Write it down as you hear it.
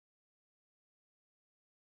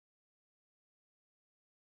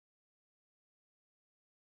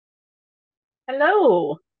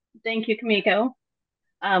Hello. Thank you, Kamiko.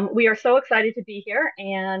 We are so excited to be here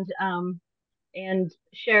and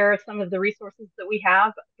share some of the resources that we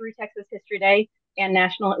have through Texas History Day and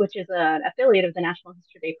National, which is an affiliate of the National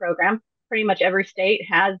History Day program. Pretty much every state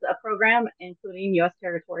has a program, including U.S.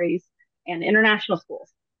 territories and international schools.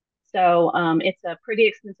 So it's a pretty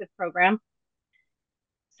extensive program.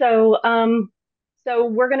 So um,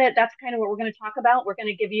 so that's kind of what we're gonna talk about. We're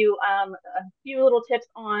gonna give you a few little tips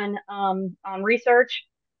on research,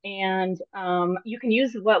 and you can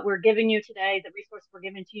use what we're giving you today, the resource we're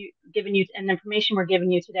giving you, and the information we're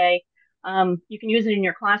giving you today. You can use it in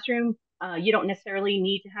your classroom. You don't necessarily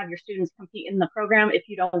need to have your students compete in the program if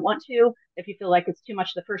you don't want to. If you feel like it's too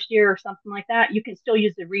much the first year or something like that, you can still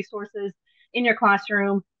use the resources in your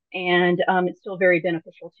classroom, and it's still very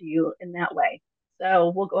beneficial to you in that way.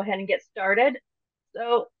 So we'll go ahead and get started.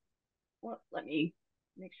 So let me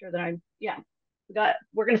make sure that yeah,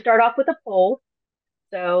 we're going to start off with a poll.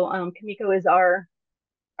 So Kamiko is our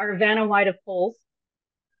Vanna White of polls.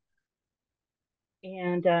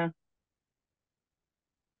 And the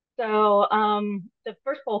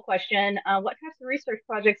first poll question, what types of research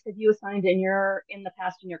projects have you assigned in the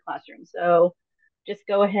past in your classroom? So just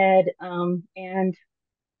go ahead and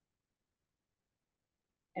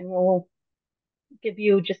we'll give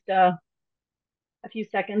you just a few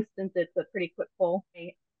seconds since it's a pretty quick poll.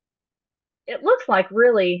 It looks like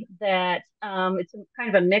really that it's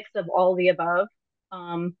kind of a mix of all the above.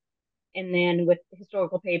 Um, and then with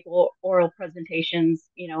historical paper, oral presentations,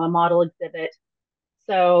 a model exhibit.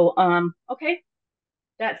 So okay,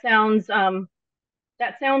 that sounds um,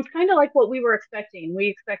 that sounds kind of like what we were expecting. We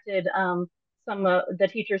expected some the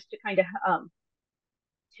teachers to kind of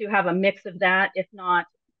to have a mix of that, if not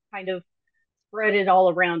kind of spread it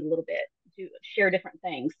all around a little bit to share different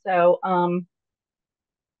things. So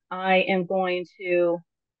I am going to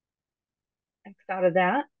X out of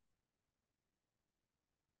that.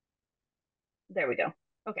 There we go.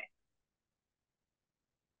 Okay.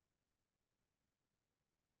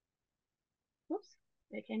 Whoops,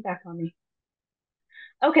 it came back on me.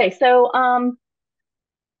 Okay, so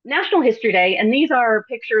National History Day, and these are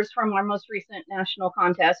pictures from our most recent national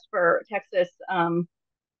contest for Texas.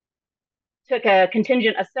 Took a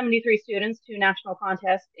contingent of 73 students to a national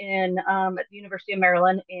contest at the University of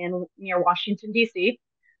Maryland in near Washington D.C.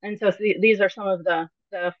 And so these are some of the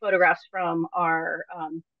photographs from our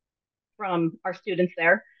students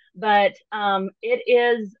there. But it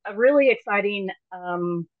is a really exciting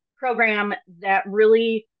program that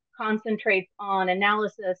really concentrates on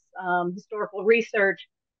analysis, historical research,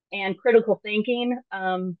 and critical thinking.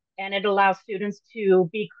 And it allows students to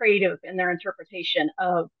be creative in their interpretation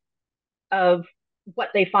of what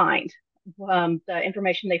they find, the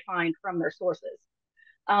information they find from their sources.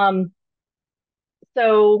 Um,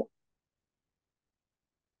 so,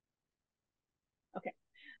 okay.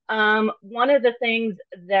 One of the things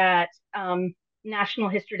that National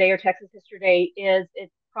History Day or Texas History Day is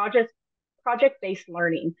it's project-based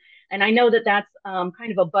learning, and I know that that's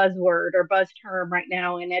kind of a buzzword or buzz term right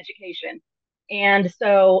now in education. And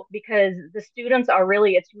so, because the students are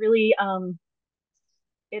really, it's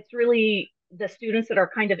really the students that are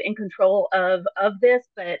kind of in control of this,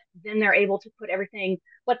 but then they're able to put everything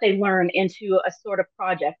what they learn into a sort of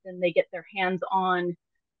project, and they get their hands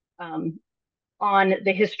um, on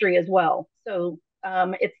the history as well. So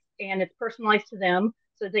it's personalized to them,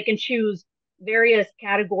 so they can choose various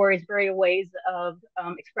categories, various ways of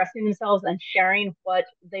expressing themselves and sharing what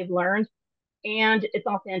they've learned, and it's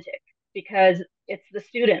authentic because it's the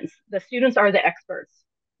students. The students are the experts.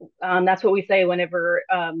 That's what we say whenever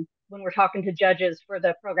when we're talking to judges for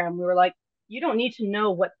the program. We were like, you don't need to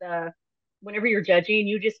know what the whenever you're judging,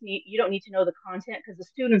 you don't need to know the content because the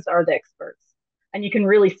students are the experts, and you can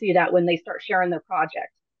really see that when they start sharing their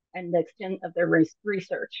project and the extent of their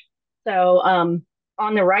research. So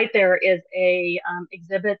on the right there is a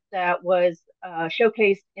exhibit that was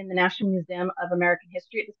showcased in the National Museum of American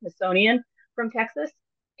History at the Smithsonian from Texas.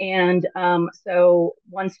 And so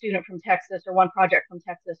one student from Texas or one project from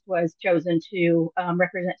Texas was chosen to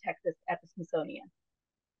represent Texas at the Smithsonian.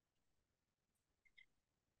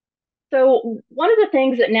 So one of the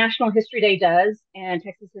things that National History Day does and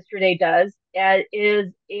Texas History Day does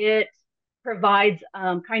is it provides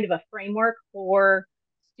kind of a framework for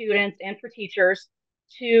students and for teachers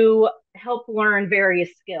to help learn various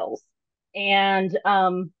skills. And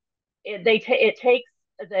it takes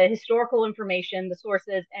the historical information, the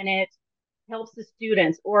sources, and it helps the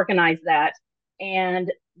students organize that.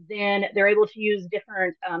 And then they're able to use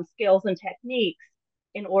different skills and techniques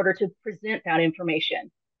in order to present that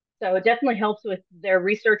information. So it definitely helps with their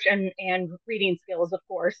research and reading skills, of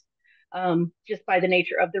course. just by the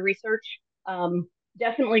nature of the research.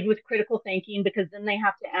 Definitely with critical thinking, because then they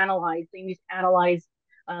have to analyze. They need to analyze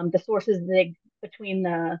the sources between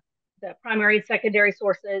the primary and secondary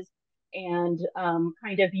sources, and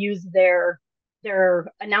kind of use their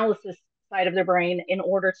analysis side of their brain in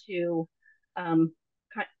order um,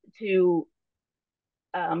 to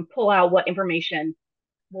pull out what information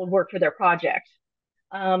will work for their project.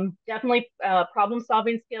 Definitely problem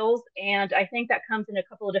solving skills, and I think that comes in a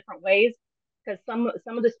couple of different ways, because some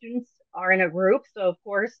of the students are in a group, so of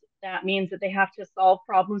course that means that they have to solve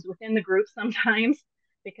problems within the group sometimes,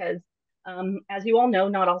 because as you all know,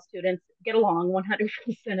 not all students get along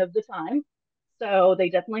 100% of the time. So they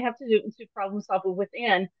definitely have to do problem solve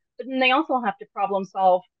within, but then they also have to problem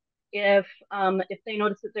solve if they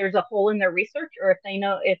notice that there's a hole in their research, or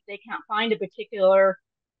if they can't find a particular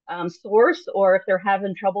source, or if they're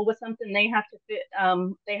having trouble with something, they have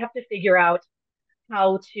to figure out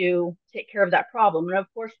how to take care of that problem. And of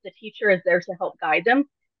course, the teacher is there to help guide them,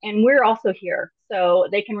 and we're also here, so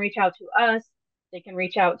they can reach out to us. They can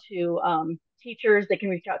reach out to teachers. They can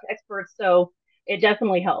reach out to experts. So it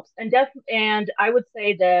definitely helps. And I would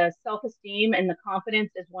say the self-esteem and the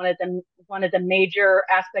confidence is one of the major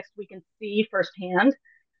aspects we can see firsthand,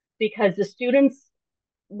 because the students,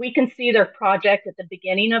 we can see their project at the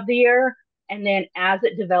beginning of the year, and then as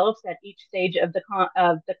it develops at each stage of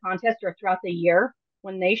the contest or throughout the year,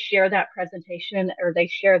 when they share that presentation or they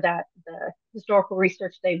share that the historical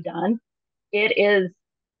research they've done, it is,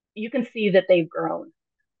 you can see that they've grown.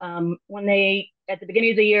 When they, at the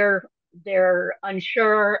beginning of the year, they're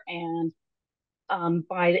unsure, and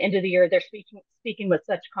by the end of the year, they're speaking with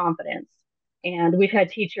such confidence. And we've had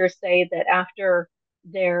teachers say that after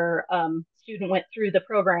their student went through the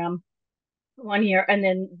program one year and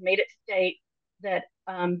then made it state that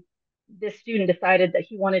this student decided that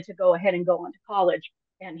he wanted to go ahead and go on to college,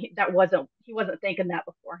 and he wasn't thinking that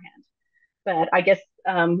beforehand. But I guess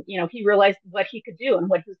he realized what he could do and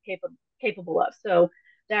what he was capable of. So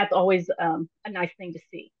that's always a nice thing to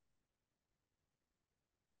see.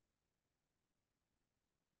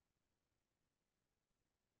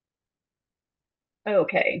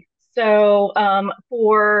 Okay, so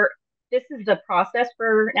for this is the process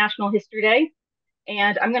for National History Day,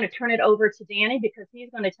 and I'm going to turn it over to Danny because he's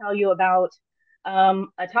going to tell you about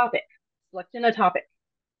a topic, selecting a topic.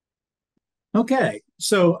 Okay,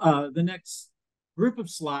 so the next group of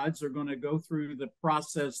slides are going to go through the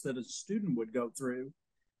process that a student would go through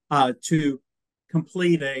to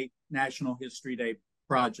complete a National History Day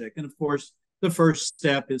project. And of course, the first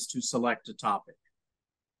step is to select a topic.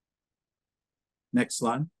 Next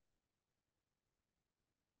slide.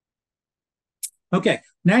 Okay,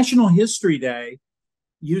 National History Day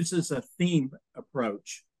uses a theme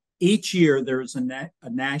approach. Each year, there's a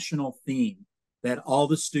national theme that all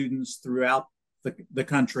the students throughout the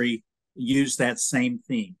country use that same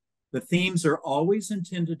theme. The themes are always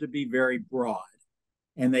intended to be very broad,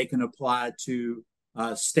 and they can apply to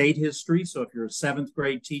state history. So if you're a seventh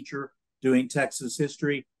grade teacher doing Texas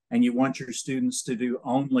history and you want your students to do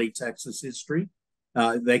only Texas history,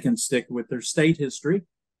 they can stick with their state history.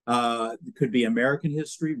 It could be American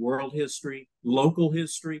history, world history, local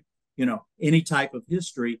history, any type of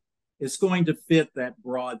history. It's going to fit that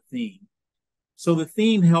broad theme. So the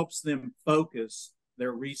theme helps them focus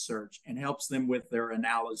their research and helps them with their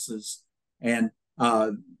analysis and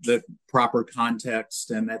the proper context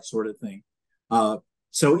and that sort of thing.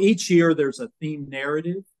 So each year there's a theme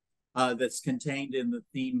narrative that's contained in the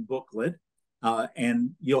theme booklet,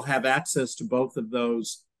 and you'll have access to both of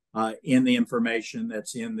those in the information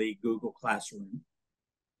that's in the Google Classroom.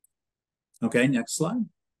 Okay, next slide.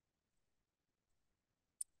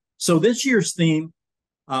 So this year's theme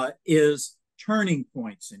is turning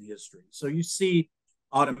points in history. So you see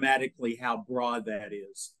automatically how broad that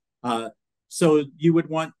is. So you would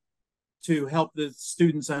want to help the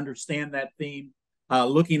students understand that theme,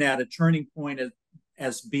 looking at a turning point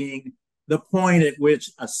as being the point at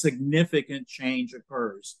which a significant change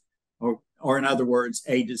occurs, or in other words,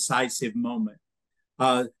 a decisive moment.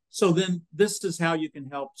 So then this is how you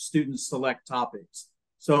can help students select topics.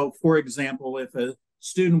 So for example, if a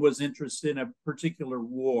student was interested in a particular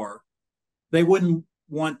war, they wouldn't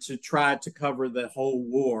want to try to cover the whole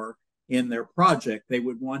war in their project. They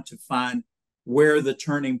would want to find where the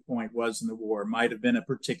turning point was in the war. It might have been a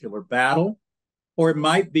particular battle, or it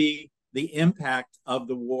might be the impact of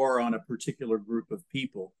the war on a particular group of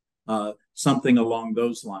people, something along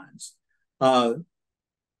those lines.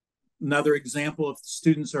 Another example, if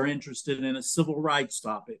students are interested in a civil rights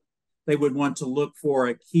topic, they would want to look for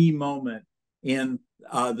a key moment in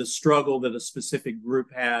the struggle that a specific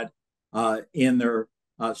group had in their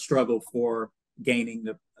struggle for gaining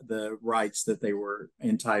the rights that they were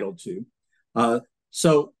entitled to.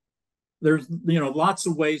 So there's lots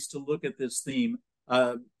of ways to look at this theme.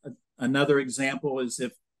 Another example is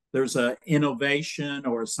if there's an innovation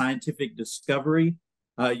or a scientific discovery,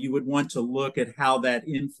 you would want to look at how that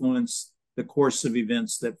influenced the course of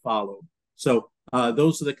events that followed. So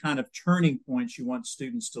those are the kind of turning points you want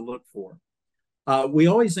students to look for. We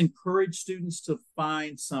always encourage students to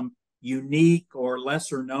find some unique or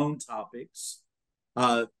lesser known topics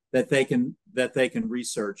that they can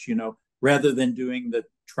research, rather than doing the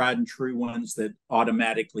tried and true ones that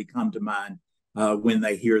automatically come to mind when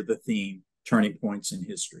they hear the theme, turning points in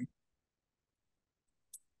history.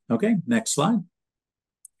 Okay, next slide.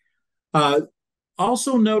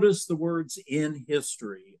 Also notice the words in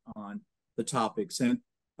history on the topics. And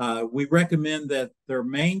we recommend that their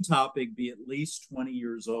main topic be at least 20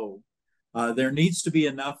 years old. There needs to be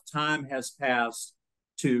enough time has passed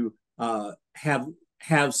to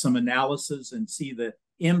have some analysis and see the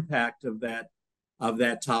impact of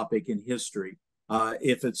that topic in history.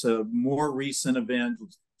 If it's a more recent event,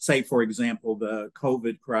 say, for example, the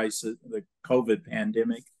COVID crisis, the COVID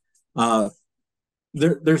pandemic,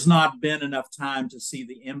 there's not been enough time to see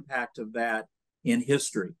the impact of that in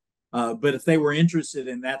history. But if they were interested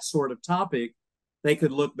in that sort of topic, they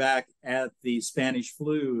could look back at the Spanish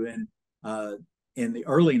flu in the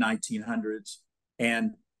early 1900s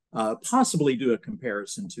and possibly do a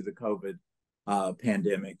comparison to the COVID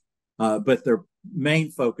pandemic. But their main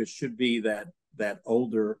focus should be that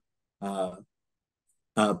older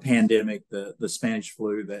pandemic, the Spanish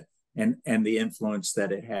flu, and the influence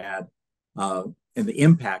that it had and the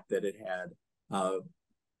impact that it had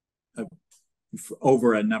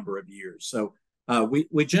over a number of years. So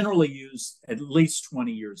we generally use at least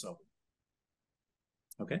 20 years old.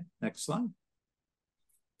 Okay, next slide.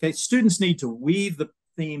 Okay, students need to weave the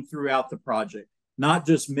theme throughout the project, not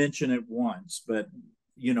just mention it once, but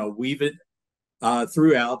weave it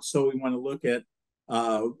throughout. So we want to look at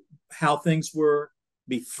how things were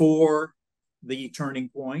before the turning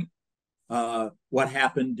point, what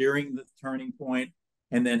happened during the turning point,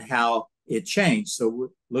 and then how it changed. So we're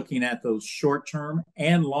looking at those short-term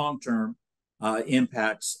and long-term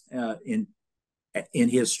impacts in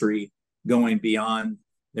history going beyond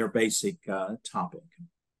their basic topic.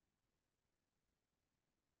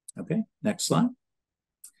 Okay, next slide.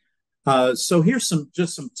 So here's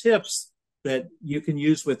just some tips that you can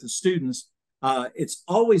use with the students. It's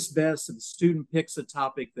always best if the student picks a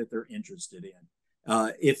topic that they're interested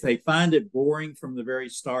in. If they find it boring from the very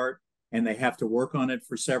start and they have to work on it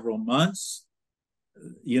for several months,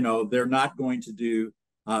 they're not going to do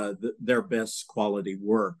their best quality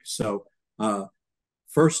work. So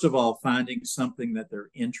first of all, finding something that they're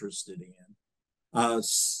interested in.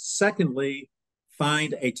 Secondly,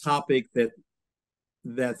 find a topic that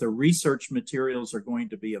the research materials are going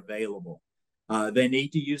to be available. They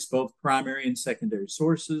need to use both primary and secondary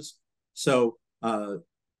sources. So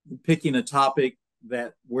picking a topic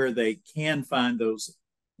where they can find those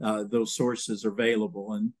sources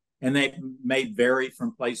available, and they may vary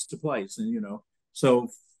from place to place. And so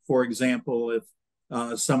for example,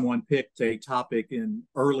 if someone picked a topic in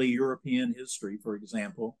early European history, for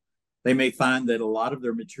example, they may find that a lot of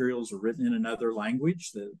their materials are written in another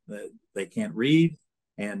language that they can't read,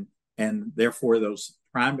 and therefore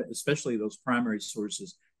especially those primary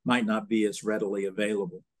sources might not be as readily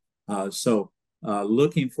available. So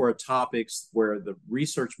looking for topics where the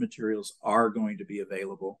research materials are going to be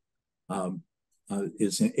available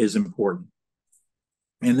is important.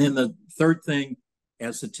 And then the third thing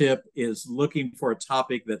as a tip is looking for a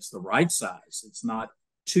topic that's the right size. It's not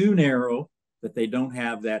too narrow that they don't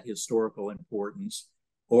have that historical importance,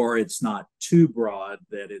 or it's not too broad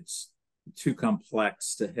that it's too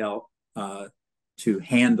complex to help to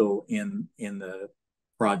handle in the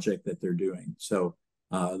project that they're doing. So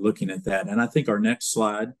looking at that. And I think our next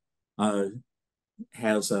slide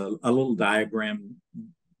has a little diagram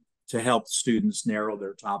to help students narrow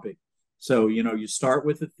their topic. So, you start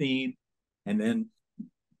with a theme and then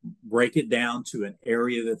break it down to an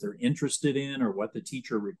area that they're interested in or what the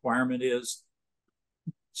teacher requirement is.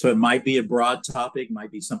 So it might be a broad topic,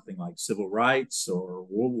 might be something like civil rights or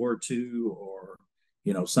World War II or,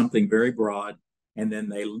 something very broad. And then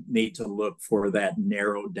they need to look for that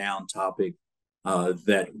narrowed down topic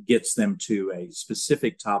that gets them to a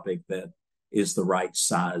specific topic that is the right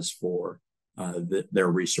size for their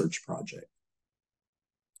research project.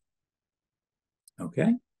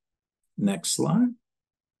 Okay, next slide.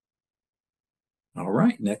 All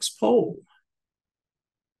right, next poll.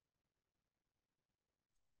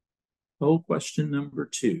 Poll question number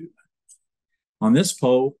 2. On this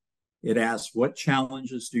poll, it asks, what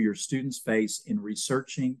challenges do your students face in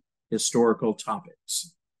researching historical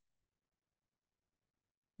topics?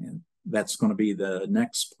 And that's going to be the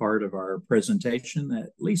next part of our presentation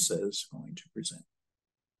that Lisa is going to present.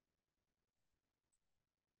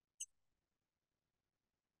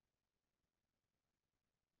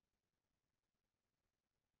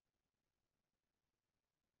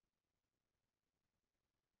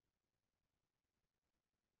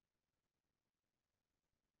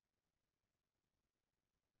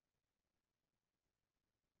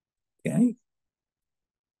 Okay,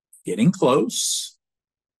 getting close.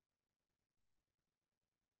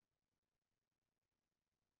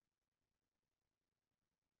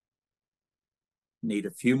 Need a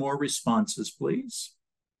few more responses, please.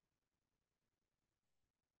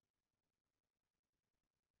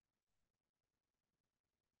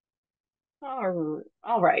 All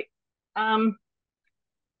right.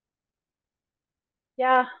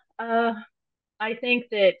 Yeah, I think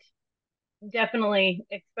that definitely,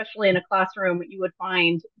 especially in a classroom, you would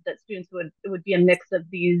find that students would it would be a mix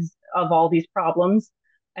of all these problems,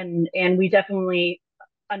 and we definitely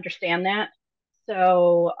understand that.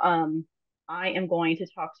 So I am going to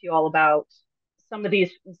talk to you all about some of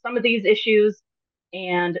these some of these issues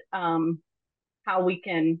and how we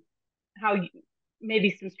can how you,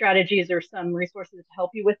 maybe some strategies or some resources to help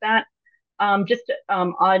you with that. Just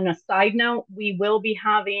on a side note, we will be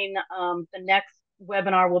having the next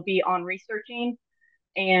webinar will be on researching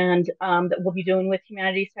and that we'll be doing with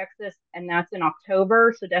Humanities Texas, and that's in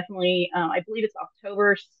October. So definitely, I believe it's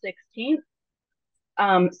October 16th.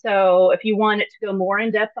 So if you want it to go more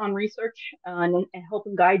in depth on research and help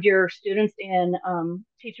and guide your students in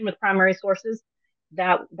teaching with primary sources,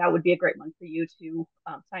 that would be a great one for you to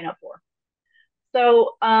sign up for.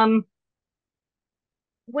 So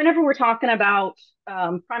whenever we're talking about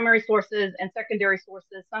primary sources and secondary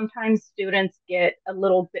sources, sometimes students get a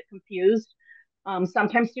little bit confused.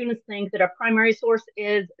 Sometimes students think that a primary source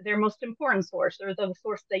is their most important source or the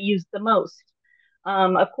source they use the most.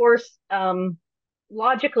 Of course,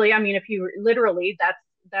 logically, I mean, if you literally,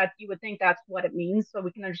 that you would think that's what it means. So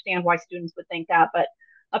we can understand why students would think that. But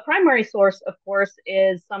a primary source, of course,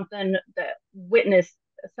 is something that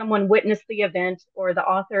someone witnessed the event, or the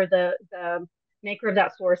author, the maker of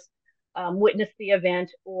that source, witnessed the event,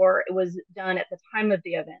 or it was done at the time of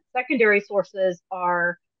the event. Secondary sources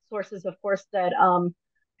are sources, of course, that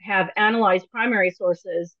have analyzed primary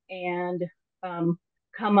sources and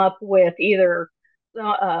come up with either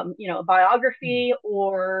a biography,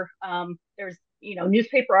 or there's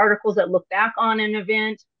newspaper articles that look back on an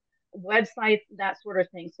event, websites, that sort of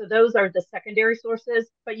thing. So those are the secondary sources,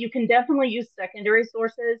 but you can definitely use secondary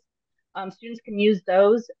sources. Students can use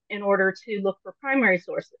those in order to look for primary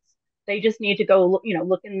sources. They just need to go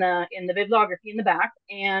look in the bibliography in the back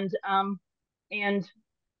and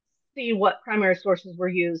see what primary sources were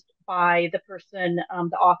used by the person,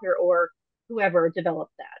 the author, or whoever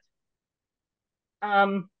developed that.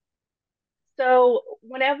 So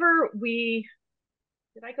whenever did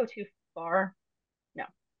I go too far? No.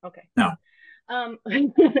 Okay. No.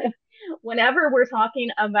 Whenever we're talking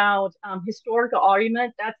about historical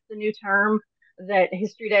argument, that's the new term that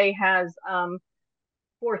History Day has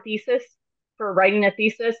for thesis, for writing a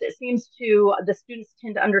thesis. It seems to the students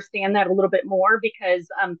tend to understand that a little bit more because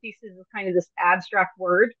thesis is kind of this abstract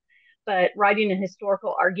word, but writing a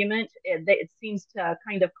historical argument, it seems to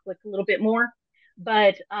kind of click a little bit more.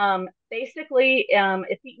 But basically, a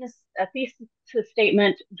thesis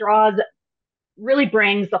statement really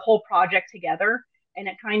brings the whole project together, and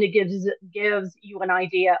it kind of gives you an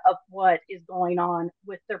idea of what is going on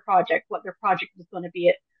with their project, what their project is going to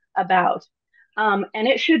be about. And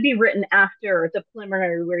it should be written after the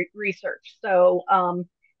preliminary research. So,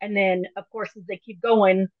 and then of course, as they keep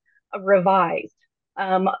going, revised.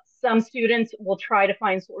 Some students will try to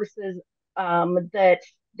find sources that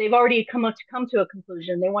they've already come to a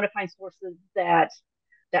conclusion. They want to find sources that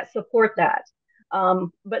support that.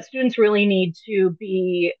 But students really need to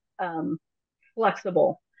be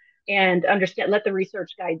flexible and understand, let the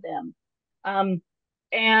research guide them.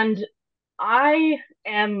 And I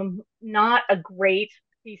am not a great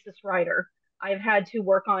thesis writer. I've had to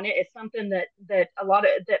work on it. It's something that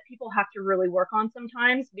people have to really work on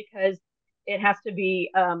sometimes, because it has to be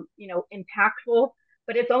impactful,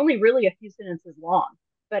 but it's only really a few sentences long.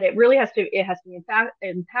 But it has to be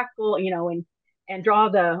impactful, and draw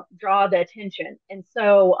the attention. And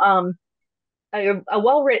so a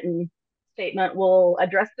well written statement will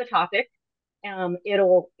address the topic.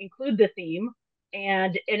 It'll include the theme,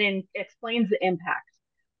 and it explains the impact.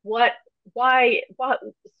 What, why, what,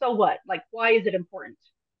 so what? Like, why is it important?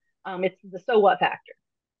 It's the so what factor.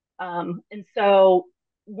 And so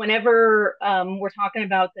whenever we're talking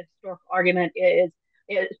about the historical argument is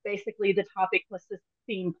basically the topic plus the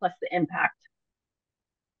theme plus the impact.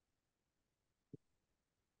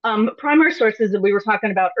 Primary sources that we were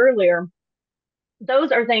talking about earlier,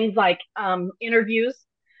 those are things like interviews.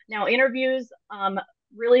 Now, interviews,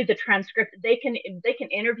 really the transcript, they can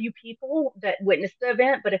interview people that witnessed the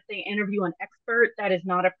event, but if they interview an expert, that is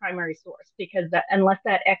not a primary source because that unless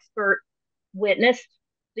that expert witnessed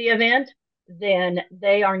the event, then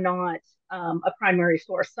they are not a primary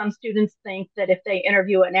source. Some students think that if they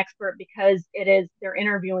interview an expert because they're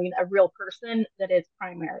interviewing a real person, that it's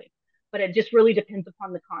primary, but it just really depends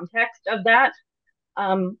upon the context of that.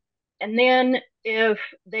 Um, and then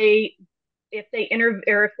they if they interview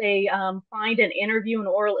or if they find an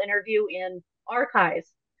oral interview in archives,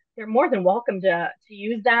 they're more than welcome to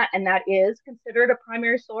use that, and that is considered a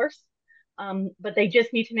primary source. But they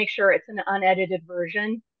just need to make sure it's an unedited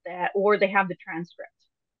version or they have the transcript.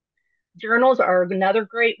 Journals are another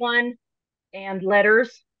great one, and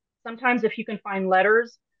letters. Sometimes, if you can find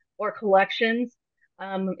letters or collections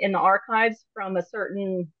in the archives from a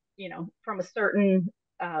certain,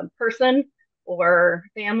 person or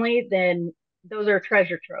family, then those are a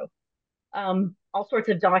treasure trove. All sorts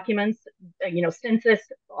of documents, census,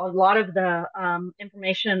 a lot of the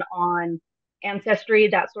information on ancestry,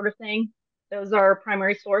 that sort of thing. Those are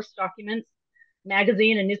primary source documents.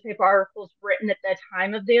 Magazine and newspaper articles written at the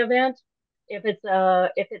time of the event. If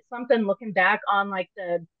it's something looking back on like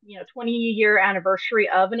the 20-year anniversary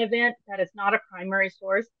of an event, that is not a primary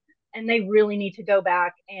source, and they really need to go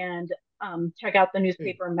back and check out the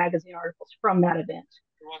newspaper and magazine articles from that event.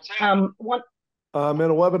 One I'm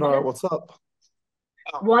in a webinar. What's up?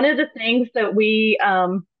 One of the things that we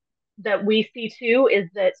see too is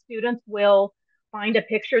that students will find a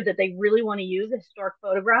picture that they really want to use, a historic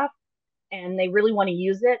photograph, and they really want to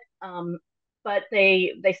use it, but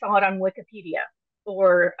they saw it on Wikipedia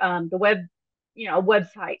or the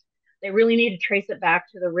website. They really need to trace it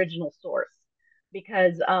back to the original source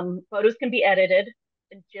because photos can be edited,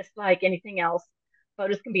 just like anything else.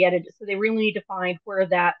 Photos can be edited, so they really need to find where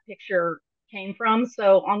that picture came from.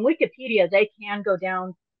 So on Wikipedia, they can go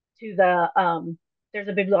down to there's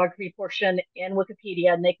a bibliography portion in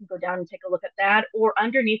Wikipedia, and they can go down and take a look at that. Or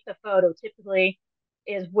underneath the photo, typically,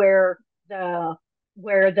 is where the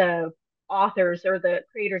authors or the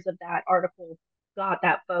creators of that article got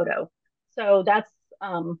that photo. So that's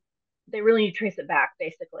they really need to trace it back,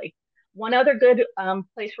 basically. One other good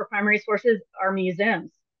place for primary sources are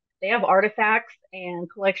museums. They have artifacts and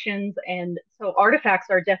collections, and so artifacts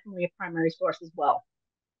are definitely a primary source as well.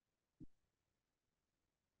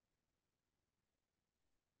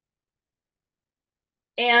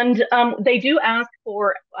 And they do ask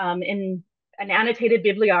for in an annotated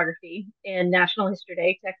bibliography in National History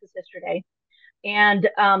Day, Texas History Day. And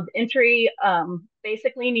entry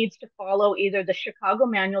basically needs to follow either the Chicago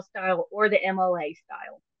Manual style or the MLA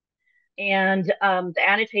style. And the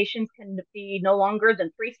annotations can be no longer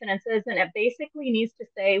than 3 sentences, and it basically needs to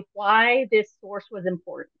say why this source was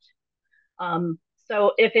important.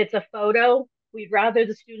 So if it's a photo, we'd rather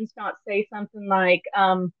the students not say something like,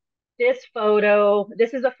 this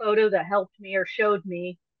is a photo that helped me or showed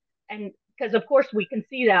me. And because of course we can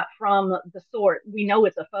see that from the source, we know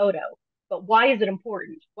it's a photo, but why is it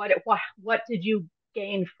important? What did you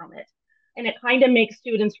gain from it? And it kind of makes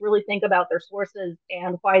students really think about their sources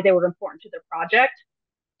and why they were important to their project.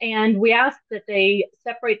 And we ask that they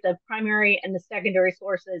separate the primary and the secondary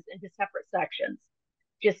sources into separate sections,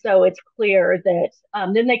 just so it's clear that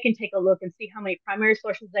then they can take a look and see how many primary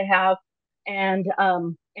sources they have and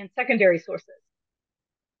secondary sources.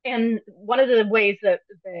 And one of the ways that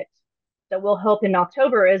will help in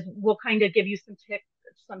October is we'll kind of give you some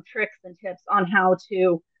tricks and tips on how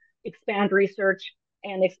to expand research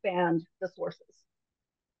and expand the sources.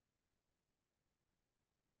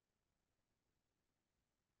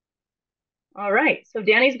 All right, so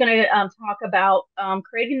Danny's going to talk about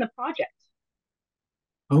creating the project.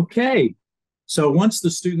 Okay, so once the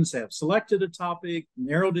students have selected a topic,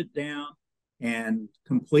 narrowed it down, and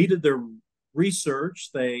completed their research,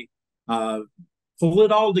 they pull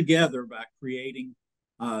it all together by creating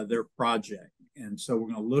their project. And so we're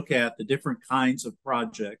going to look at the different kinds of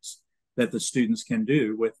projects that the students can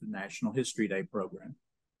do with the National History Day program.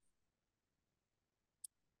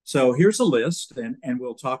 So here's a list, and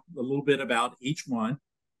we'll talk a little bit about each one.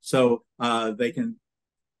 So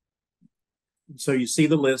so you see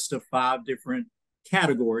the list of 5 different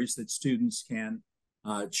categories that students can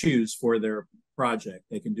choose for their project.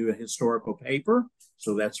 They can do a historical paper,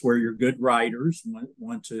 so that's where your good writers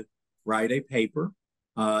want to write a paper.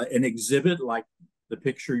 An exhibit like the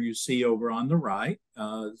picture you see over on the right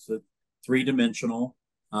is a three-dimensional,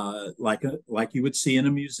 like you would see in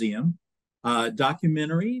a museum.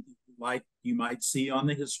 Documentary, like you might see on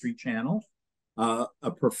the History Channel.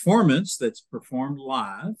 A performance that's performed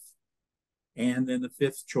live. And then the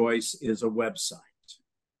fifth choice is a website.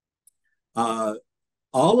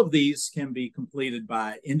 All of these can be completed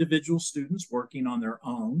by individual students working on their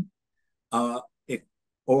own,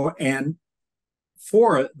 and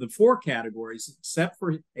for the four categories, except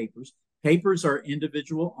for papers are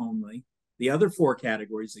individual only. The other four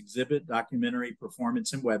categories, exhibit, documentary,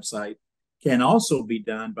 performance, and website, can also be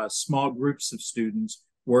done by small groups of students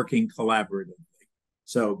working collaboratively.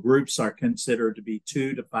 So groups are considered to be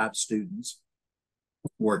 2 to 5 students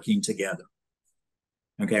working together.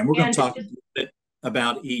 Okay, and we're going to talk a little bit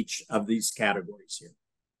about each of these categories here.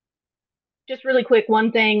 Just really quick,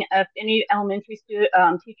 one thing, if any elementary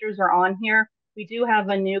teachers are on here, we do have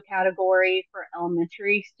a new category for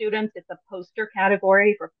elementary students. It's a poster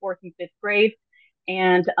category for 4th and 5th grade.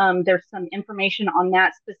 And there's some information on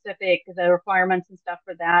that specific, the requirements and stuff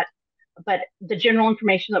for that. But the general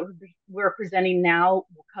information that we're presenting now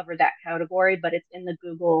will cover that category, but it's in the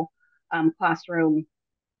Google Classroom.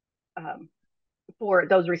 For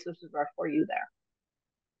those resources are for you there.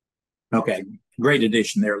 Okay, great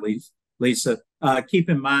addition there, Lisa. Keep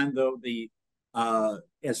in mind, though,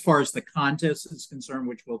 as far as the contest is concerned,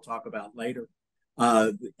 which we'll talk about later,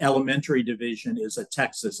 the elementary division is a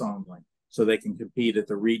Texas only, so they can compete at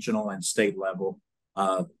the regional and state level,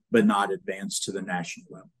 but not advance to the national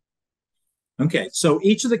level. Okay, so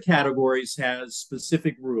each of the categories has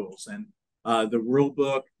specific rules, and the rule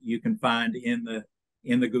book you can find in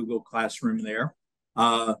the Google Classroom there.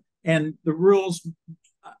 And the rules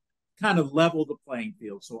kind of level the playing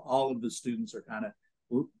field. So all of the students are kind of,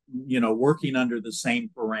 working under the same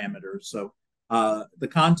parameters. So the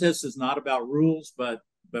contest is not about rules, but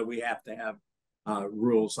we have to have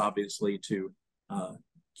rules, obviously, to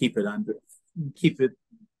keep the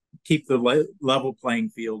level playing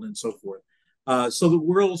field and so forth. So the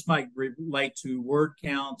rules might relate to word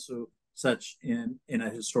count, such in a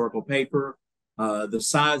historical paper, the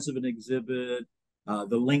size of an exhibit,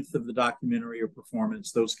 the length of the documentary or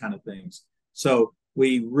performance, those kind of things. So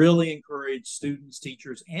we really encourage students,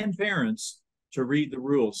 teachers, and parents to read the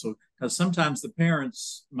rules. So, because sometimes the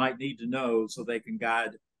parents might need to know so they can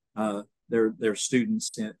guide their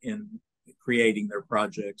students in creating their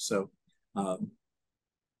projects. So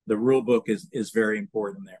the rule book is very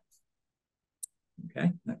important there.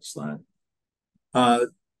 Okay, next slide.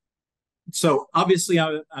 So obviously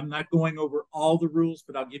I'm not going over all the rules,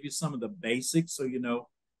 but I'll give you some of the basics so you know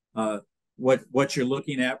what you're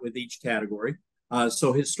looking at with each category.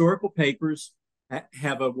 So historical papers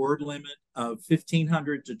have a word limit of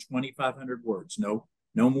 1,500 to 2,500 words. No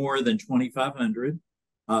more than 2,500.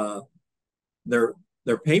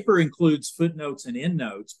 Their paper includes footnotes and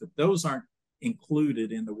endnotes, but those aren't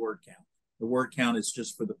included in the word count. The word count is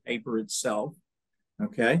just for the paper itself.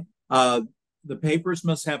 Okay. The papers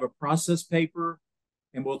must have a process paper,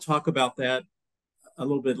 and we'll talk about that a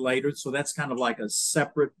little bit later. So that's kind of like a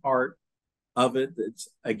separate part of it. It's,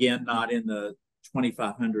 again, not in the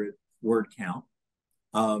 2,500 word count.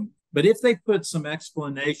 But if they put some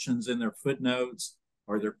explanations in their footnotes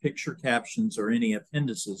or their picture captions or any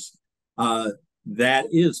appendices, that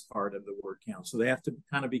is part of the word count. So they have to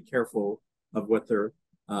kind of be careful of what they're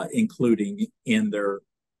including in their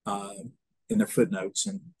footnotes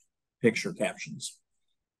and picture captions.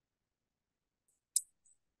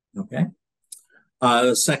 Okay.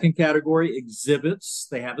 The second category, exhibits.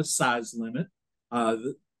 They have a size limit,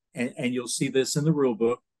 and you'll see this in the rule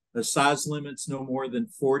book. The size limit's no more than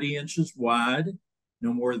 40 inches wide,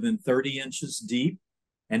 no more than 30 inches deep,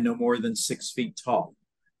 and no more than 6 feet tall.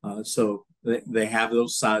 So they have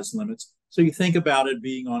those size limits. So you think about it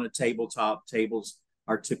being on a tabletop. Tables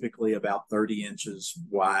are typically about 30 inches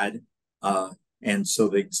wide. And so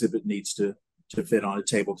the exhibit needs to fit on a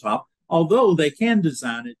tabletop, although they can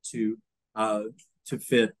design it to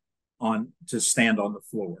stand on the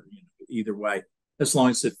floor, either way, as long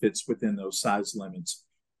as it fits within those size limits.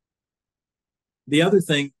 The other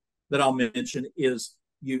thing that I'll mention is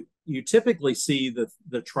you typically see the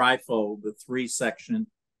trifold, the 3-section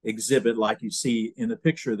exhibit like you see in the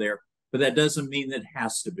picture there, but that doesn't mean that it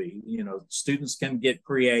has to be. Students can get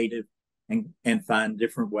creative and find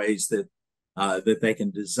different ways that they can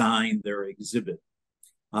design their exhibit.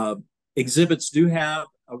 Exhibits do have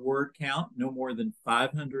a word count, no more than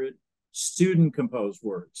 500 student-composed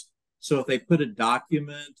words. So if they put a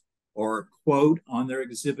document or a quote on their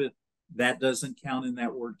exhibit, that doesn't count in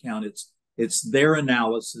that word count. It's their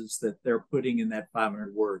analysis that they're putting in that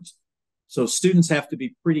 500 words. So students have to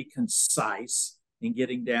be pretty concise in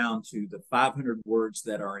getting down to the 500 words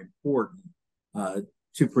that are important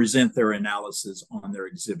to present their analysis on their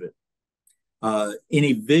exhibit.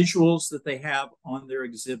 Any visuals that they have on their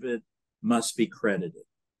exhibit must be credited,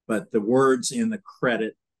 but the words in the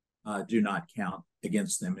credit do not count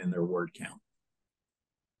against them in their word count.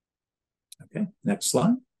 Okay, next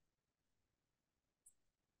slide.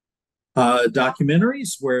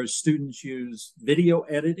 Documentaries, where students use video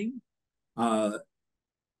editing,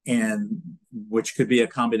 and which could be a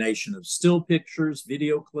combination of still pictures,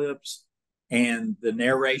 video clips, and the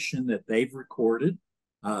narration that they've recorded,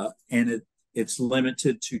 and it's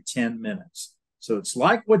limited to 10 minutes. So it's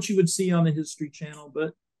like what you would see on the History Channel,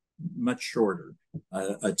 but much shorter,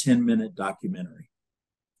 a 10-minute documentary.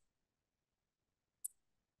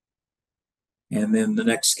 And then the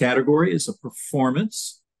next category is a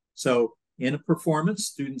performance. So in a performance,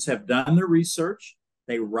 students have done their research,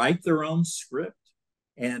 they write their own script,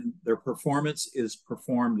 and their performance is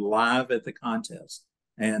performed live at the contest.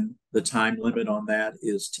 And the time limit on that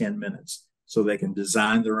is 10 minutes. So they can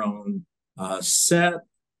design their own set,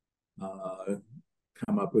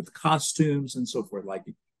 come up with costumes and so forth, like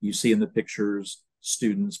you see in the pictures,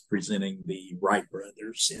 students presenting the Wright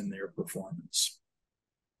brothers in their performance.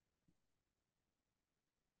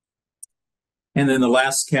 And then the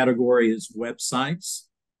last category is websites.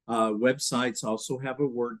 Websites also have a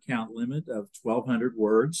word count limit of 1,200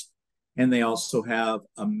 words, and they also have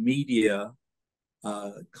a media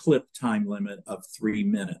clip time limit of 3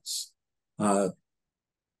 minutes.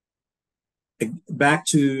 Back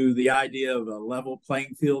to the idea of a level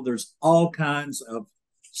playing field, there's all kinds of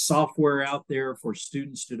software out there for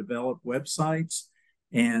students to develop websites,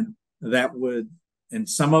 and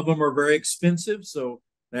some of them are very expensive, so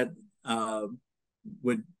that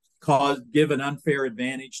would give an unfair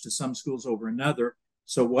advantage to some schools over another.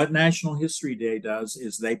 So what National History Day does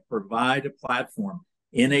is they provide a platform,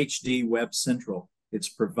 NHD Web Central. It's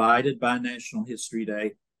provided by National History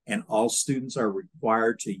Day, and all students are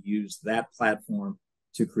required to use that platform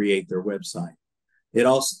to create their website.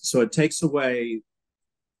 It takes away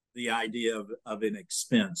the idea of an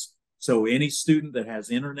expense. So any student that has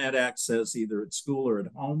internet access, either at school or at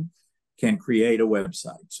home, can create a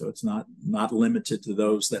website. So it's not limited to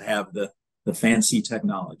those that have the fancy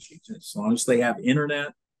technology. As long as they have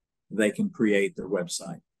internet, they can create their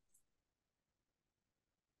website.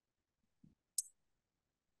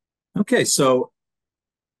 Okay, so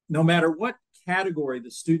no matter what category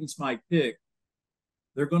the students might pick,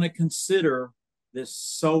 they're going to consider this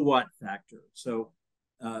so what factor. So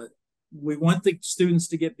we want the students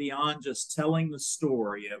to get beyond just telling the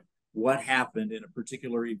story of what happened in a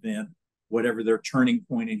particular event, whatever their turning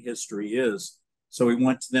point in history is. So we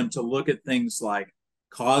want them to look at things like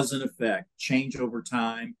cause and effect, change over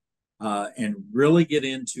time, and really get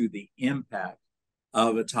into the impact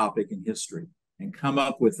of a topic in history and come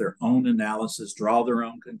up with their own analysis, draw their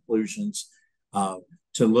own conclusions,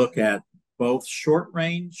 to look at both short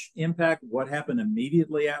range impact, what happened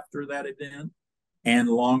immediately after that event, and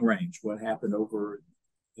long range, what happened over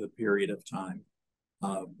the period of time.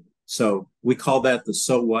 So we call that the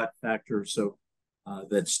so what factor, so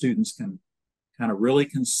that students can kind of really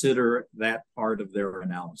consider that part of their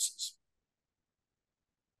analysis.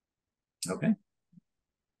 Okay.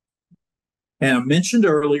 And I mentioned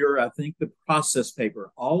earlier, I think the process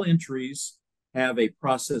paper, all entries have a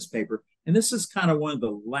process paper. And this is kind of one of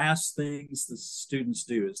the last things the students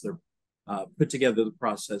do is they're put together the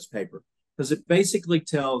process paper, because it basically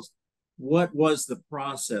tells what was the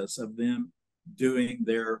process of them doing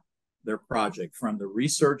their project, from the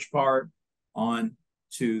research part on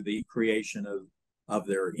to the creation of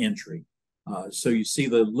their entry. So you see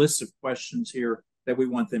the list of questions here that we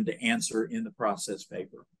want them to answer in the process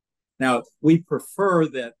paper. Now, we prefer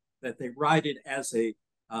that they write it as a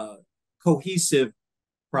cohesive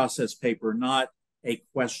process paper, not a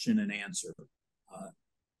question and answer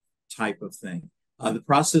type of thing. The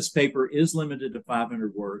process paper is limited to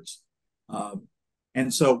 500 words.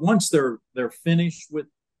 And so once they're finished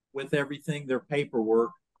with everything, their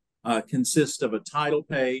paperwork consists of a title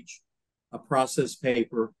page, a process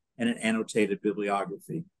paper, and an annotated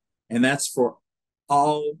bibliography. And that's for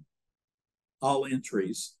all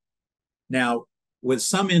entries. Now, with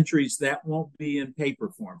some entries, that won't be in paper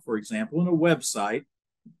form. For example, in a website,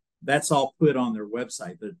 that's all put on their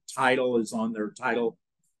website. The title is on their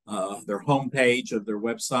homepage of their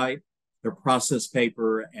website. Their process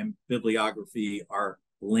paper and bibliography are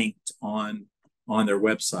linked on their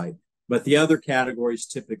website. But the other categories,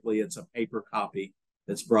 typically it's a paper copy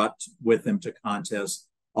that's brought with them to contest,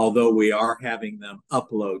 although we are having them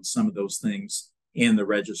upload some of those things in the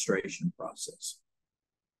registration process.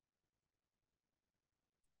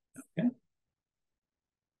 Okay.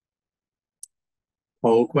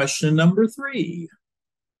 Poll question number 3.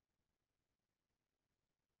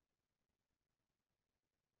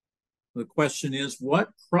 The question is, what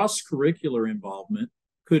cross-curricular involvement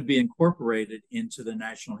could be incorporated into the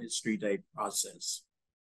National History Day process?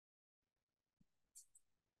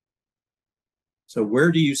 So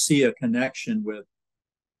where do you see a connection with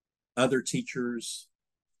other teachers,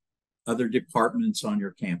 other departments on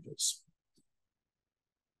your campus?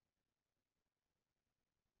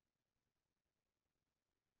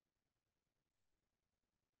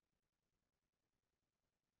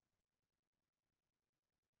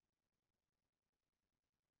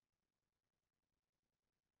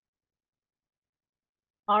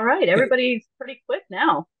 All right, everybody's pretty quick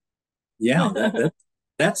now. Yeah,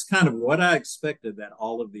 that's kind of what I expected, that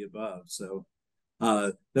all of the above. So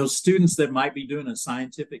those students that might be doing a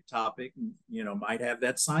scientific topic, might have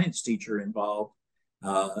that science teacher involved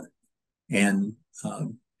and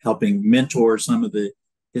helping mentor some of the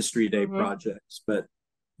History Day projects. But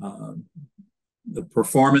the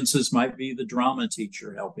performances might be the drama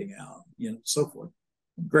teacher helping out, so forth.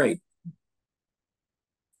 Great.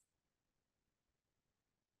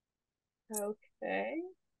 Okay.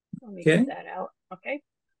 Let me get that out. Okay.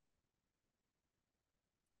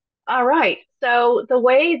 All right. So the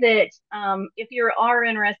way that if you are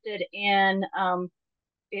interested in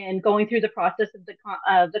going through the process of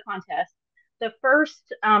the contest, the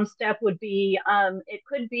first step would be it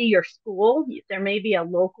could be your school. There may be a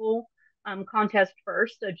local contest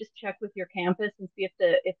first, so just check with your campus and see if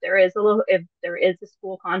there is a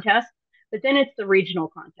school contest. But then it's the regional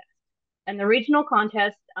contest, and the regional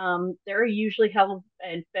contest they're usually held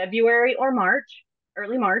in February or March,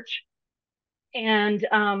 early March, and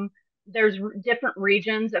there's different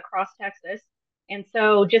regions across Texas. And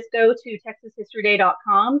so just go to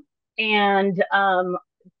texashistoryday.com and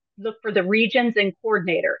look for the regions and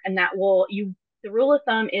coordinator. And the rule of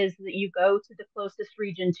thumb is that you go to the closest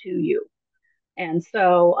region to you. And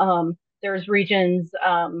so there's regions,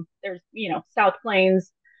 there's, South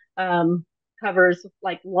Plains covers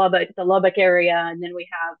like the Lubbock area. And then we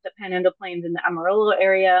have the Panhandle Plains in the Amarillo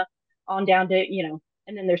area on down to,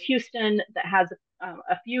 and then there's Houston that has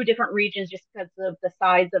a few different regions just because of the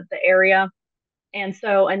size of the area. And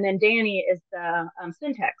then Danny is the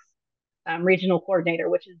Syntax regional coordinator,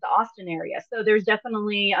 which is the Austin area. So there's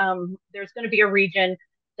definitely, there's going to be a region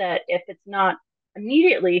that if it's not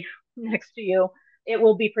immediately next to you, it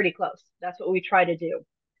will be pretty close. That's what we try to do.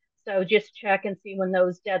 So just check and see when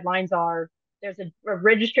those deadlines are. There's a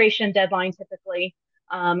registration deadline typically,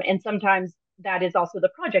 and sometimes that is also the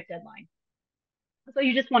project deadline. So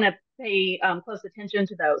you just want to pay close attention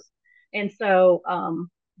to those. And so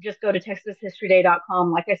just go to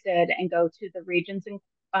texashistoryday.com, like I said, and go to the regions and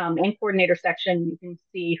coordinator section. You can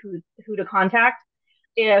see who to contact.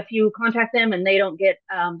 If you contact them and they don't get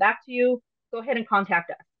back to you, go ahead and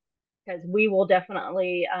contact us, because we will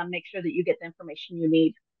definitely make sure that you get the information you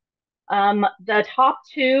need. The top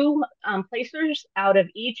 2 placers out of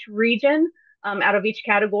each region, out of each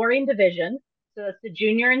category and division, so it's the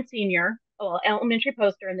junior and senior, elementary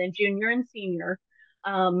poster, and then junior and senior,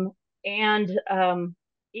 and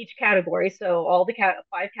each category, so all the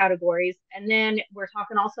 5 categories. And then we're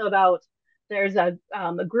talking also about there's a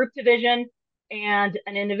group division and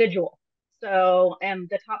an individual. So, and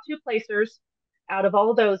the top 2 placers out of all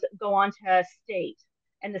of those go on to state.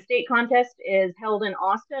 And the state contest is held in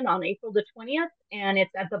Austin on April the 20th, and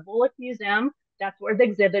it's at the Bullock Museum. That's where the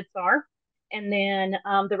exhibits are. And then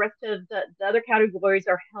the rest of the other categories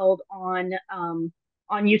are held on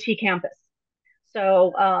UT campus.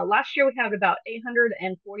 So last year we had about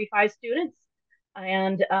 845 students.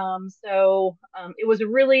 And it was a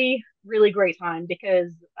really, really great time,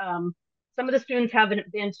 because some of the students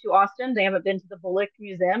haven't been to Austin. They haven't been to the Bullock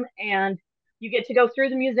Museum, and you get to go through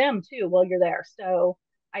the museum too while you're there. So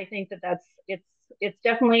I think it's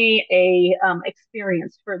definitely a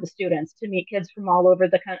experience for the students to meet kids from all over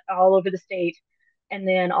the state, and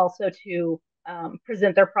then also to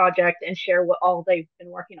present their project and share what all they've been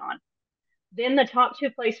working on. Then the top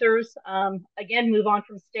 2 placers again move on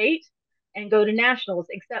from state and go to nationals,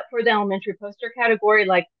 except for the elementary poster category,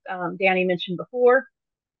 like Danny mentioned before,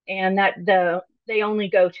 and they only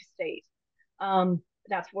go to state.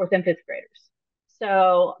 That's 4th and 5th graders.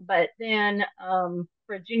 So, but then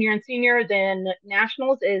for junior and senior, then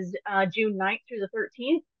nationals is June 9th through the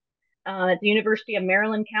 13th at the University of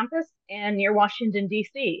Maryland campus and near Washington,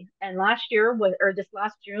 D.C. And this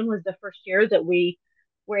last June was the first year that we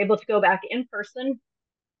were able to go back in person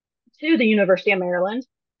to the University of Maryland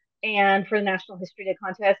and for the National History Day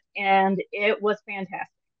contest, and it was fantastic.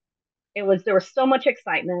 There was so much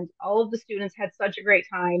excitement. All of the students had such a great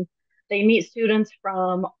time. They meet students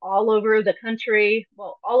from all over the country,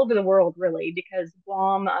 well, all over the world really, because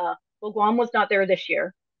Guam was not there this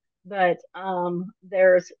year, but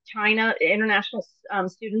there's China, international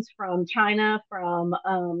students from China, from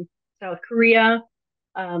South Korea,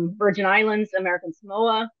 Virgin Islands, American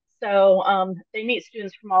Samoa. So they meet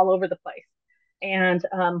students from all over the place. And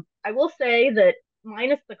I will say that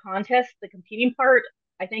minus the contest, the competing part,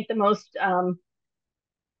 I think the most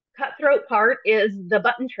cutthroat part is the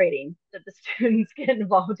button trading that the students get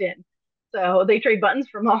involved in. So they trade buttons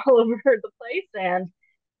from all over the place, and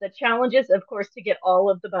the challenge is, of course, to get all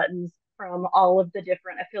of the buttons from all of the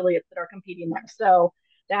different affiliates that are competing there. So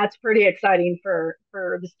that's pretty exciting for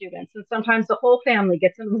the students, and sometimes the whole family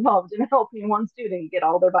gets involved in helping one student get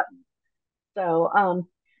all their buttons. So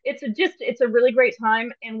it's a really great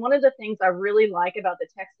time. And one of the things I really like about the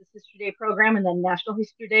Texas History Day program and the National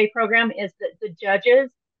History Day program is that the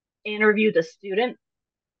judges interview the students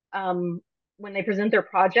when they present their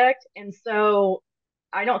project. And so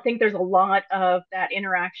I don't think there's a lot of that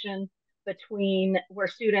interaction between where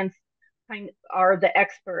students kind of are the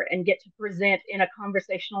expert and get to present in a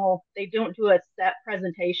conversational. They don't do a set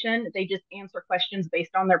presentation. They just answer questions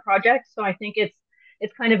based on their project. So I think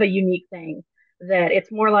it's kind of a unique thing that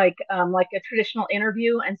it's more like a traditional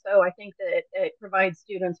interview. And so I think that it provides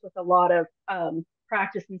students with a lot of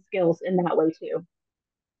practice and skills in that way too.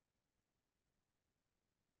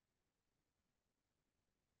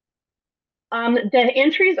 The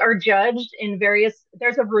entries are judged in various,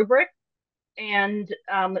 there's a rubric, and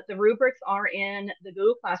the rubrics are in the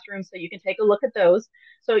Google Classroom, so you can take a look at those.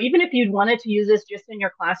 So even if you wanted to use this just in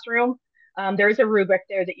your classroom, there's a rubric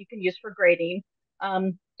there that you can use for grading.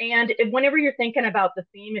 And whenever you're thinking about the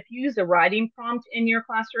theme, if you use a writing prompt in your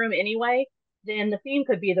classroom anyway, then the theme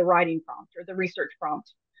could be the writing prompt or the research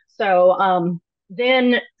prompt. So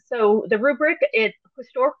so the rubric, it's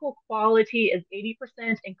historical quality is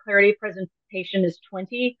 80% and clarity of presentation is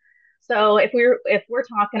 20. So if we're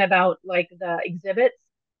talking about like the exhibits,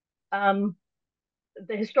 um,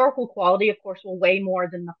 the historical quality, of course, will weigh more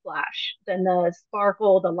than the flash, than the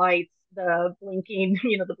sparkle, the lights, the blinking,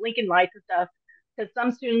 the blinking lights and stuff. Because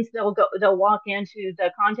some students they'll walk into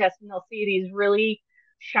the contest and they'll see these really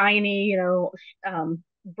shiny,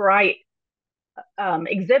 bright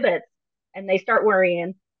exhibits, and they start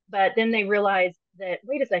worrying. But then they realize that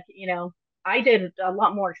wait a second, I did a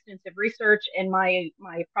lot more extensive research, and my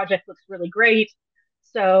project looks really great.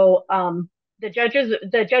 So the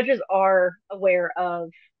judges are aware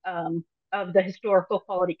of the historical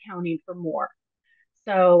quality counting for more.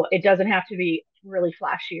 So it doesn't have to be really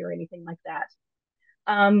flashy or anything like that.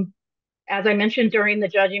 Um, as I mentioned, during the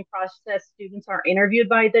judging process, students are interviewed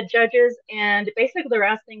by the judges, and basically they're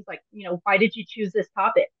asked things like, why did you choose this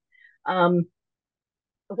topic? Um,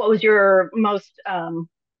 what was your most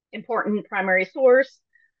important primary source?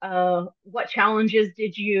 What challenges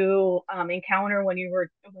did you encounter when you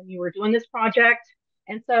were doing this project?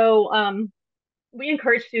 And so we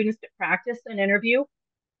encourage students to practice an interview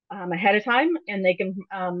ahead of time, and they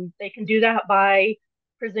can do that by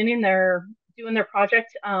presenting doing their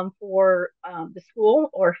project for the school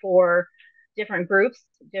or for different groups,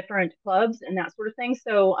 different clubs, and that sort of thing.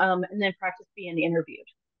 So and then practice being interviewed.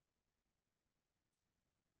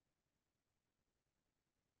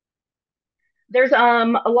 There's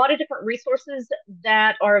a lot of different resources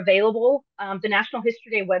that are available. The National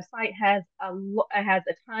History Day website has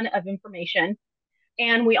a ton of information,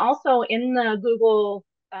 and we also in the Google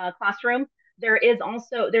Classroom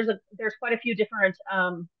there's quite a few different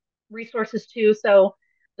resources too. So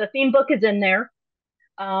the theme book is in there.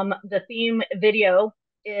 The theme video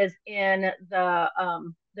is in the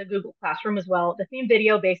Google Classroom as well. The theme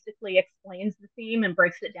video basically explains the theme and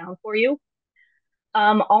breaks it down for you.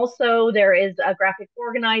 Also, there is a graphic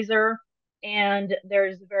organizer, and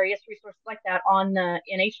there's various resources like that on the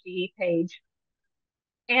NHD page.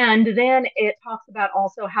 And then it talks about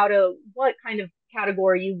also what kind of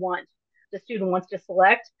category the student wants to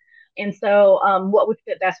select. And so what would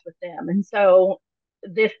fit best with them. And so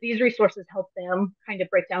these resources help them kind of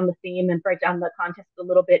break down the theme and break down the contest a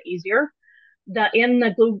little bit easier. In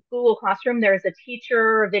the Google Classroom, there's a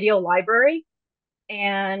teacher video library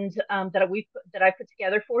and that I put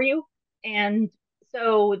together for you. And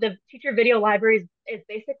so the teacher video library is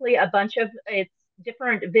basically a bunch of it's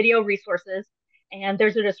different video resources, and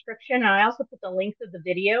there's a description. And I also put the length of the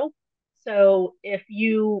video. So if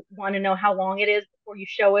you want to know how long it is before you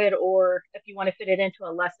show it, or if you want to fit it into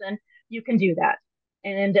a lesson, you can do that.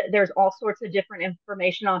 And there's all sorts of different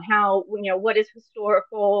information on how, what is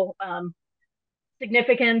historical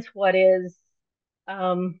significance, what is,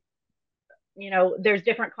 there's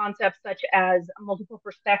different concepts such as multiple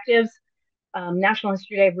perspectives. National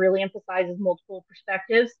History Day really emphasizes multiple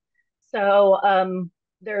perspectives. So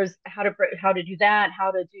there's how to do that,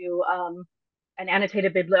 how to do an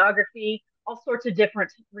annotated bibliography, all sorts of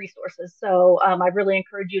different resources. So I really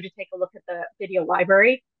encourage you to take a look at the video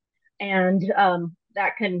library, and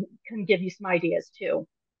that can give you some ideas too.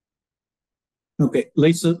 Okay,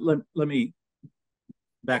 Lisa, let me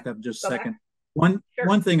back up just a second. One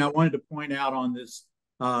thing I wanted to point out on this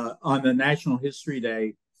on the National History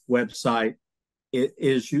Day website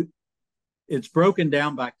it's broken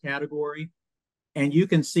down by category, and you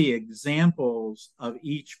can see examples of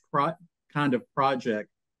each kind of project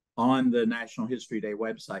on the National History Day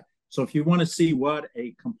website. So if you want to see what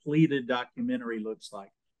a completed documentary looks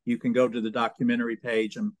like, you can go to the documentary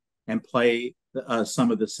page and play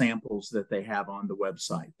some of the samples that they have on the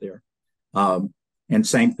website there. And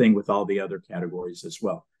same thing with all the other categories as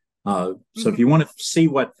well. So if you want to see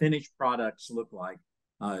what finished products look like,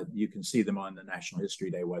 you can see them on the National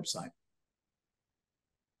History Day website.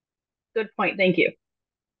 Good point. Thank you.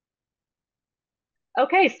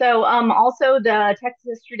 Okay, so also the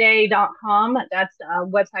texashistoryday.com, that's a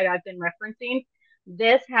website I've been referencing.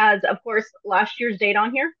 This has, of course, last year's date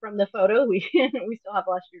on here from the photo. We still have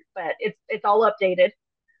last year's, but it's all updated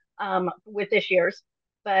with this year's.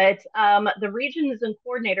 But the regions and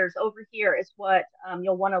coordinators over here is what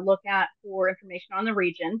you'll want to look at for information on the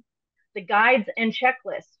region. The guides and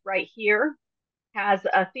checklists right here has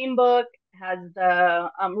a theme book, has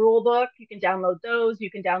the rule book. You can download those.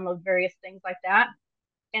 You can download various things like that.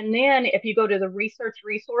 And then if you go to the research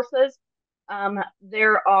resources,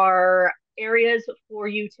 there are areas for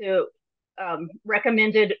you to,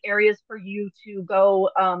 recommended areas for you to go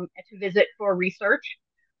to visit for research,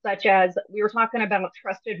 such as we were talking about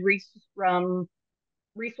trusted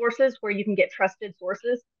resources where you can get trusted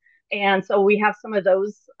sources. And so we have some of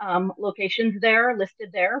those locations there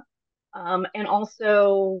listed there. And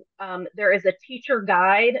also there is a teacher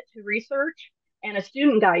guide to research and a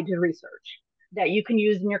student guide to research that you can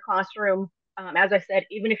use in your classroom. As I said,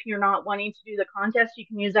 even if you're not wanting to do the contest, you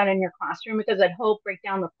can use that in your classroom because it helps break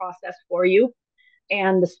down the process for you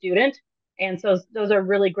and the student. And so those are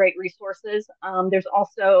really great resources. There's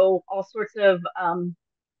also all sorts of,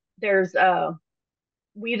 there's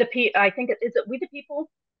We the People, I think is it We the People,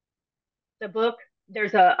 the book?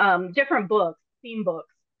 There's a different books, theme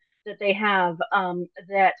books that they have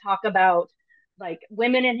that talk about like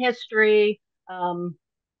women in history, kind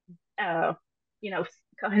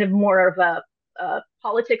of more of a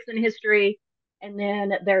politics in history. And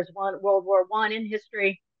then there's one World War I in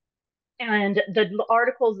history. And the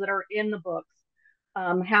articles that are in the books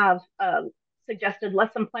have suggested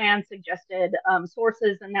lesson plans, suggested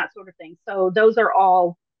sources, and that sort of thing. So those are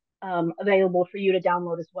all available for you to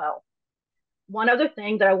download as well. One other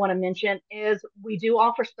thing that I want to mention is we do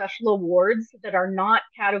offer special awards that are not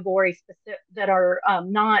category specific, that are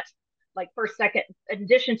not like first, second, in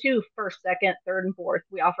addition to first, second, third, and fourth.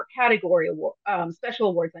 We offer category award, special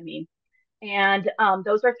awards, and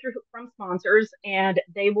those are from sponsors, and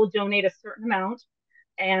they will donate a certain amount.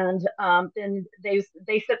 And then they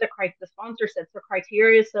set the sponsor sets the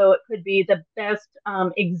criteria. So it could be the best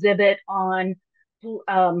exhibit on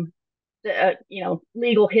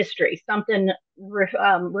legal history, something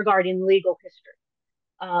regarding legal history.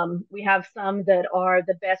 We have some that are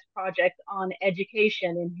the best project on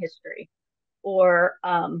education in history, or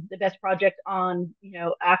the best project on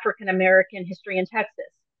African American history in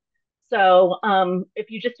Texas. So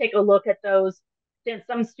if you just take a look at those, then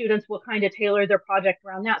some students will kind of tailor their project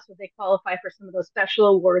around that, so they qualify for some of those special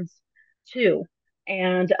awards too,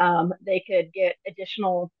 and they could get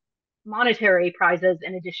additional monetary prizes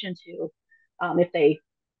in addition to if they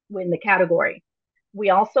win the category. We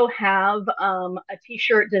also have a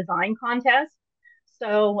t-shirt design contest.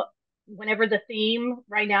 So whenever the theme,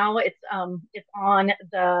 right now it's on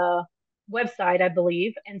the website, I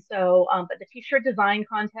believe. And so, but the t-shirt design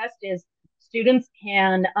contest is students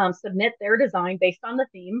can submit their design based on the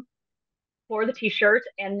theme for the t-shirt,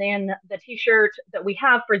 and then the t-shirt that we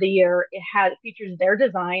have for the year, it features their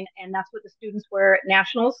design, and that's what the students wear at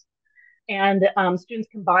nationals. And students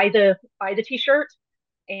can buy the t-shirt,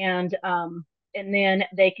 and then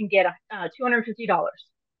they can get $250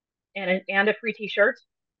 and a free t-shirt,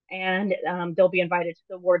 and they'll be invited to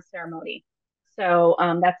the award ceremony. So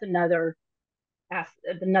that's another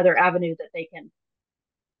avenue that they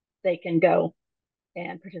can go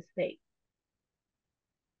and participate.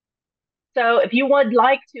 So if you would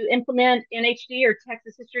like to implement NHD or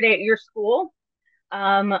Texas History Day at your school,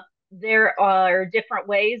 um, there are different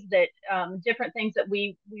ways that different things that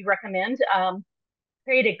we recommend.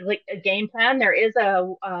 Create a game plan. There is a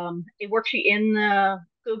worksheet in the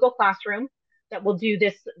Google Classroom that will do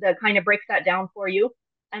this, that kind of breaks that down for you,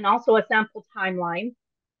 and also a sample timeline.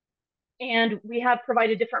 And we have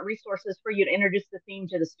provided different resources for you to introduce the theme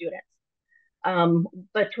to the students.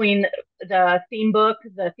 Between the theme book,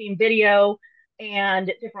 the theme video,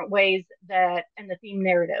 and different ways that, and the theme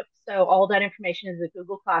narrative. So all that information is in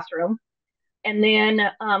Google Classroom. And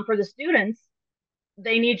then for the students,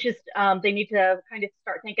 they need to kind of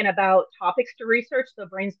start thinking about topics to research, so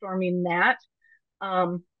brainstorming that.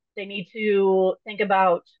 Um, they need to think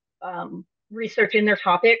about researching their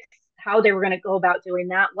topics, how they were going to go about doing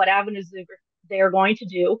that, what avenues they're going to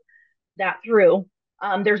do that through.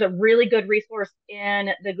 There's a really good resource in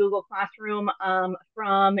the Google Classroom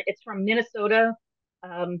it's from Minnesota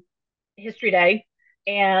History Day,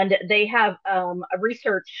 and they have a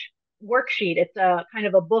research worksheet. It's a kind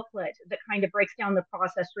of a booklet that kind of breaks down the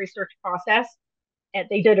research process, and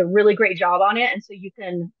they did a really great job on it. And so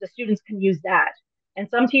the students can use that, and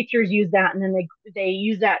some teachers use that, and then they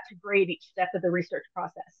use that to grade each step of the research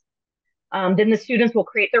process. Then the students will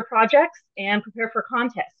create their projects and prepare for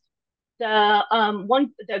contests.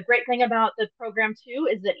 The great thing about the program too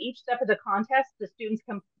is that each step of the contest, the students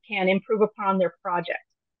can improve upon their project.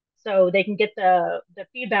 So they can get the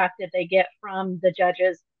feedback that they get from the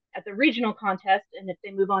judges at the regional contest, and if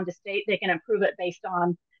they move on to state, they can improve it based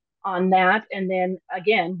on that. And then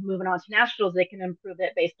again, moving on to nationals, they can improve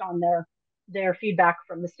it based on their feedback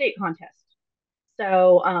from the state contest.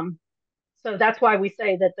 So so that's why we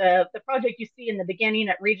say that the project you see in the beginning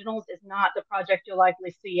at regionals is not the project you'll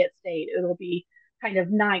likely see at state. It'll be kind of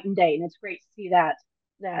night and day, and it's great to see that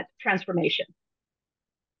transformation.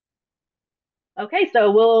 Okay, so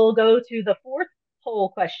we'll go to the fourth poll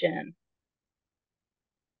question.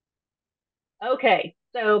 Okay,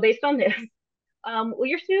 so based on this, will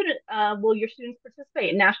your students participate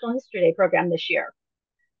in National History Day program this year?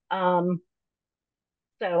 Um,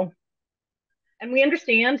 so, and we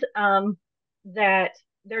understand that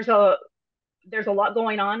there's a there's a lot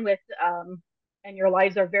going on with and your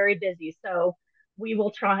lives are very busy. So we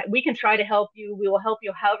can try to help you. We will help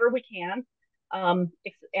you however we can. And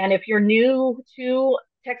if you're new to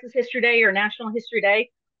Texas History Day or National History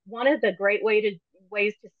Day, one of the great ways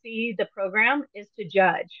to see the program is to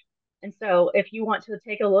judge. And so if you want to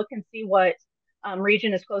take a look and see what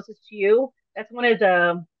region is closest to you, that's one of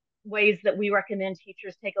the ways that we recommend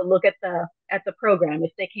teachers take a look at the program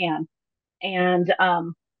if they can. And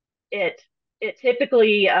it it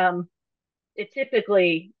typically it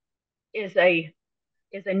typically is a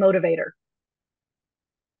motivator.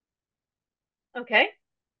 Okay.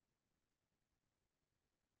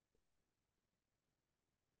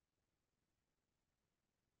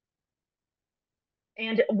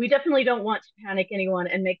 And we definitely don't want to panic anyone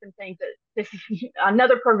and make them think that this is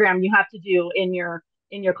another program you have to do in your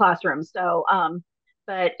classroom. So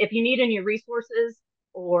but if you need any resources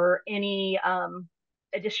or any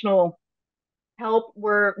additional help,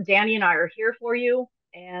 Danny and I are here for you,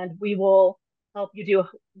 and we will help you do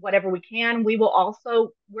whatever we can.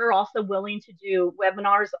 We're also willing to do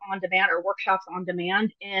webinars on demand or workshops on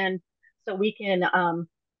demand, and so we can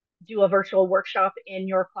do a virtual workshop in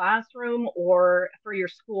your classroom or for your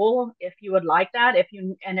school if you would like that. If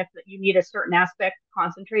you need a certain aspect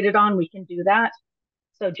concentrated on, we can do that.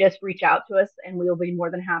 So just reach out to us, and we'll be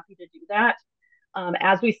more than happy to do that.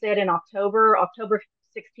 As we said in October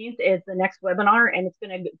 16th is the next webinar, and it's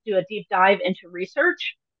going to do a deep dive into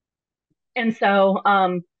research. And so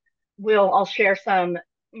I'll share some,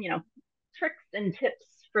 tricks and tips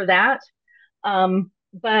for that.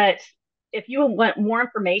 But if you want more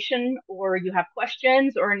information or you have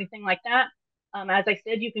questions or anything like that, as I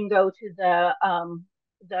said, you can go to the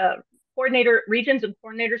coordinator regions and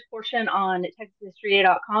coordinators portion on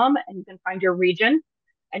texashistoryday.com, and you can find your region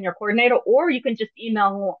and your coordinator, or you can just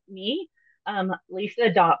email me,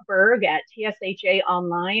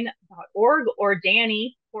 lisa.berg@tshaonline.org, or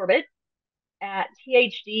Danny Corbett at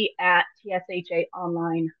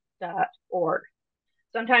thd@tshaonline.org.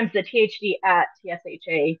 Sometimes the THD at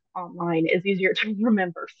TSHA online is easier to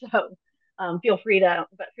remember. So feel free to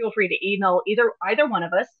email either one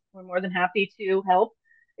of us. We're more than happy to help.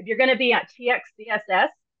 If you're going to be at TXCSS,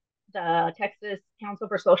 the Texas Council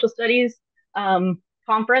for Social Studies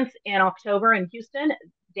conference in October in Houston,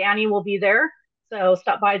 Danny will be there. So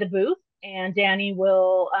stop by the booth, and Danny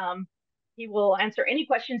will he will answer any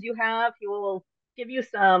questions you have. He will give you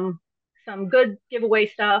some good giveaway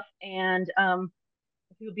stuff, and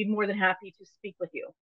he would be more than happy to speak with you.